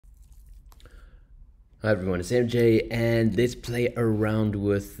Hi everyone, it's MJ, and let's play around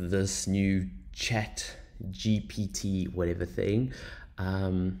with this new ChatGPT whatever thing.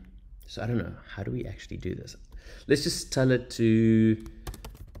 So I don't know, how do we actually do this? Let's just tell it to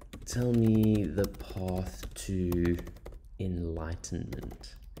tell me the path to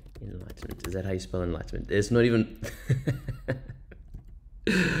enlightenment. Enlightenment, is that how you spell enlightenment? It's not even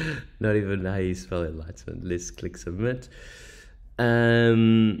not even how you spell enlightenment. Let's click submit.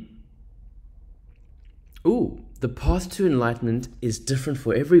 The path to enlightenment is different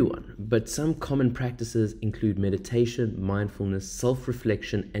for everyone, but some common practices include meditation, mindfulness,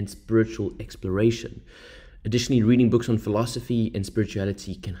 self-reflection, and spiritual exploration. Additionally, reading books on philosophy and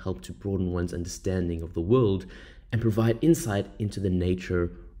spirituality can help to broaden one's understanding of the world and provide insight into the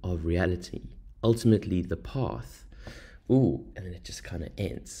nature of reality. Ultimately, the path. And then it just kind of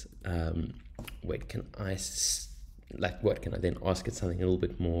ends. Wait, can I then ask it something a little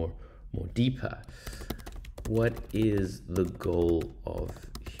bit more deeper? What is the goal of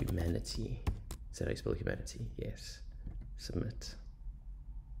humanity? Is that how you spell humanity? Yes. Submit.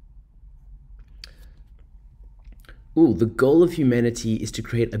 The goal of humanity is to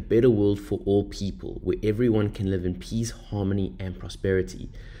create a better world for all people, where everyone can live in peace, harmony, and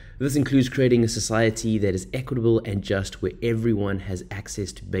prosperity. This includes creating a society that is equitable and just, where everyone has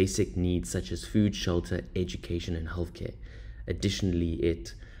access to basic needs such as food, shelter, education, and healthcare. Additionally,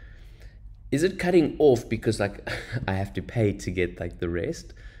 is it cutting off because I have to pay to get the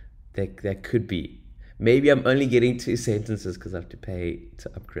rest? That could be. Maybe I'm only getting 2 sentences because I have to pay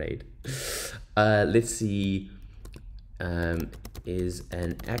to upgrade. Let's see. Is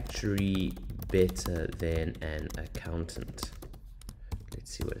an actuary better than an accountant?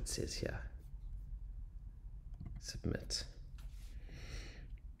 Let's see what it says here. Submit.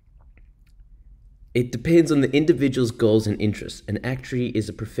 It depends on the individual's goals and interests. An actuary is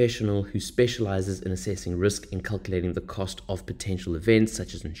a professional who specializes in assessing risk and calculating the cost of potential events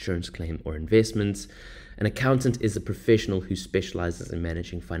such as insurance claim or investments. An accountant is a professional who specializes in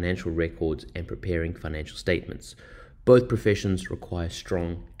managing financial records and preparing financial statements. Both professions require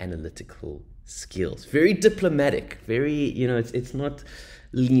strong analytical skills. Very diplomatic, very, it's not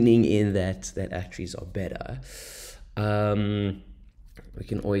leaning in that actuaries are better. We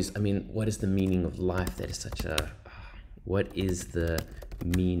can always, what is the meaning of life? That is such a, what is the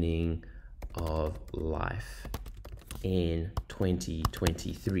meaning of life in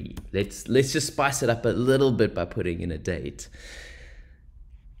 2023? Let's just spice it up a little bit by putting in a date.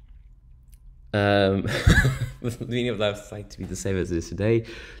 The meaning of life is like to be the same as it is today.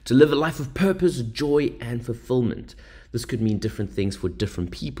 To live a life of purpose, joy, and fulfillment. This could mean different things for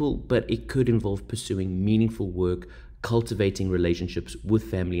different people, but it could involve pursuing meaningful work, cultivating relationships with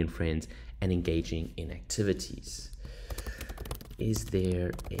family and friends, and engaging in activities. Is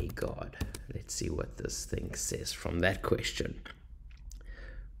there a God? Let's see what this thing says from that question.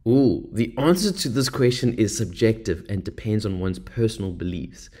 The answer to this question is subjective and depends on one's personal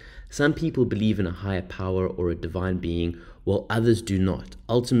beliefs. Some people believe in a higher power or a divine being, while others do not.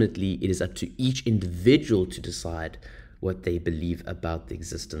 Ultimately, it is up to each individual to decide what they believe about the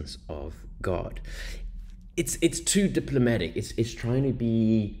existence of God. It's too diplomatic. It's trying to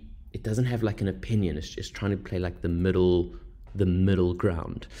be. It doesn't have an opinion. It's just trying to play the middle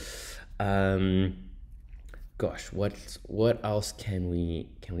ground. Gosh, what else can we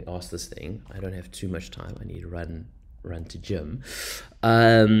ask this thing? I don't have too much time. I need to run to gym.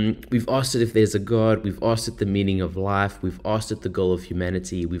 We've asked it if there's a God. We've asked it the meaning of life. We've asked it the goal of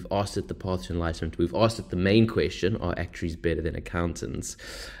humanity. We've asked it the path to enlightenment. We've asked it the main question: are actuaries better than accountants?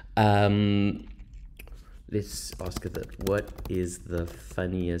 Let's ask it that. What is the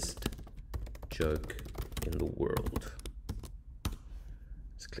funniest joke in the world?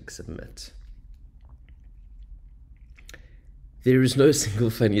 Let's click submit. There is no single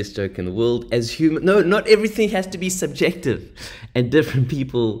funniest joke in the world. No, not everything has to be subjective, and different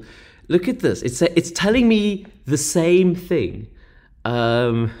people. Look at this. It's telling me the same thing.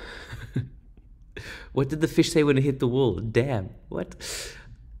 What did the fish say when it hit the wall? Damn. What?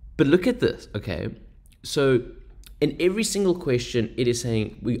 But look at this. Okay. So in every single question, it is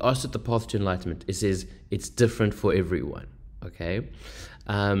saying, we asked it the path to enlightenment. It says it's different for everyone. Okay.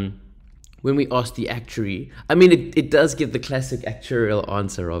 When we ask the actuary, it does give the classic actuarial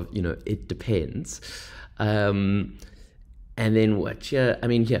answer of, it depends. And then what?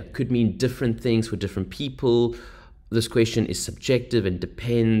 Could mean different things for different people. This question is subjective and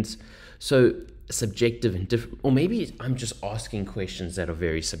depends. So subjective and different, or maybe I'm just asking questions that are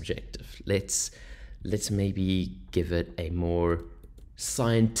very subjective. Let's maybe give it a more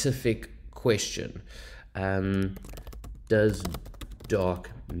scientific question. Does dark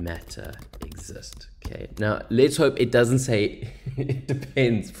matter exist? Okay, now let's hope it doesn't say it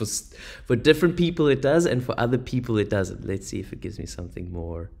depends. For different people it does, and for other people it doesn't. Let's see if it gives me something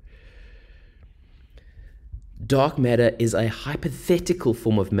more. Dark matter is a hypothetical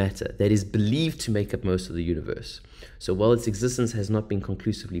form of matter that is believed to make up most of the universe. So while its existence has not been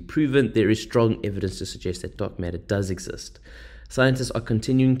conclusively proven, there is strong evidence to suggest that dark matter does exist. Scientists are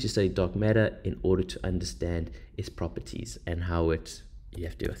continuing to study dark matter in order to understand its properties and how it, you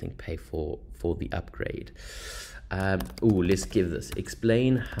have to, I think, pay for the upgrade. Let's give this.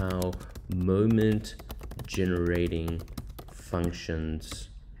 Explain how moment generating functions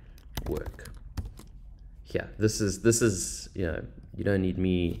work. Yeah, this is you don't need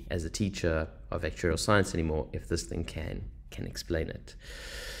me as a teacher of actuarial science anymore if this thing can explain it.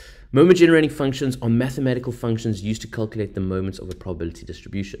 Moment generating functions are mathematical functions used to calculate the moments of a probability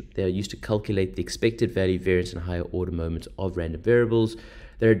distribution. They are used to calculate the expected value, variance, and higher order moments of random variables.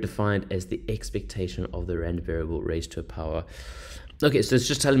 They are defined as the expectation of the random variable raised to a power. Okay, so it's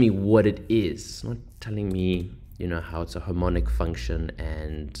just telling me what it is. It's not telling me how it's a harmonic function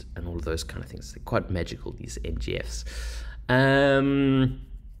and all of those kind of things. They're quite magical, these NGFs.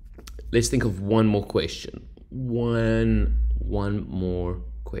 Let's think of one more question. One more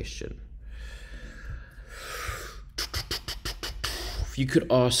question. If you could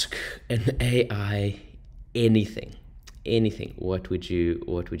ask an AI anything, what would you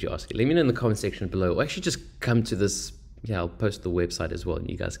ask it? Let me know in the comment section below. Or actually just come to this. Yeah, I'll post the website as well, and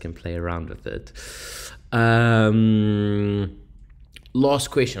you guys can play around with it. Last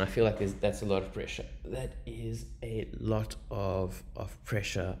question. I feel like that's a lot of pressure. That is a lot of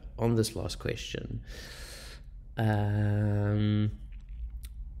pressure on this last question.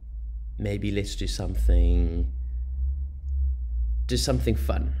 Maybe let's do something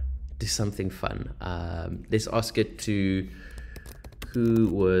fun. Let's ask it to who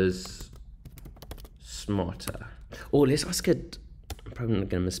was smarter. Or let's ask it, I'm probably not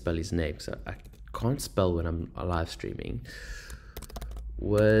going to misspell his name because I can't spell when I'm live streaming.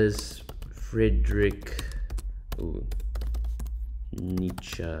 Was Friedrich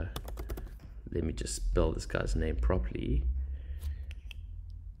Nietzsche, let me just spell this guy's name properly.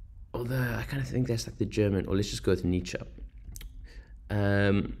 Although I kind of think that's like the German, or let's just go with Nietzsche.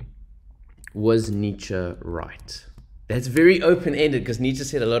 Was Nietzsche right? That's very open-ended because Nietzsche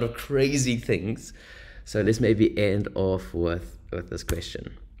said a lot of crazy things. So let's maybe end off with this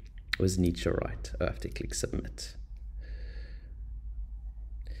question. Was Nietzsche right? I have to click submit.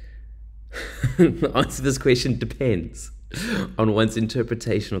 The answer to this question depends on one's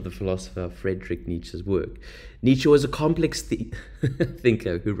interpretation of the philosopher Friedrich Nietzsche's work. Nietzsche was a complex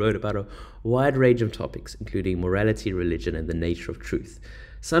thinker who wrote about a wide range of topics, including morality, religion, and the nature of truth.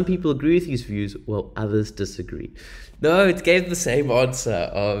 Some people agree with his views, while others disagree. No, it gave the same answer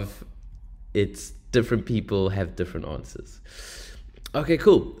of it's different people have different answers. Okay,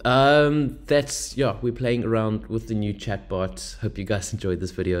 cool. We're playing around with the new chatbot. Hope you guys enjoyed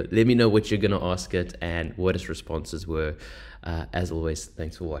this video. Let me know what you're going to ask it and what its responses were. As always,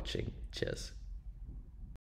 thanks for watching. Cheers.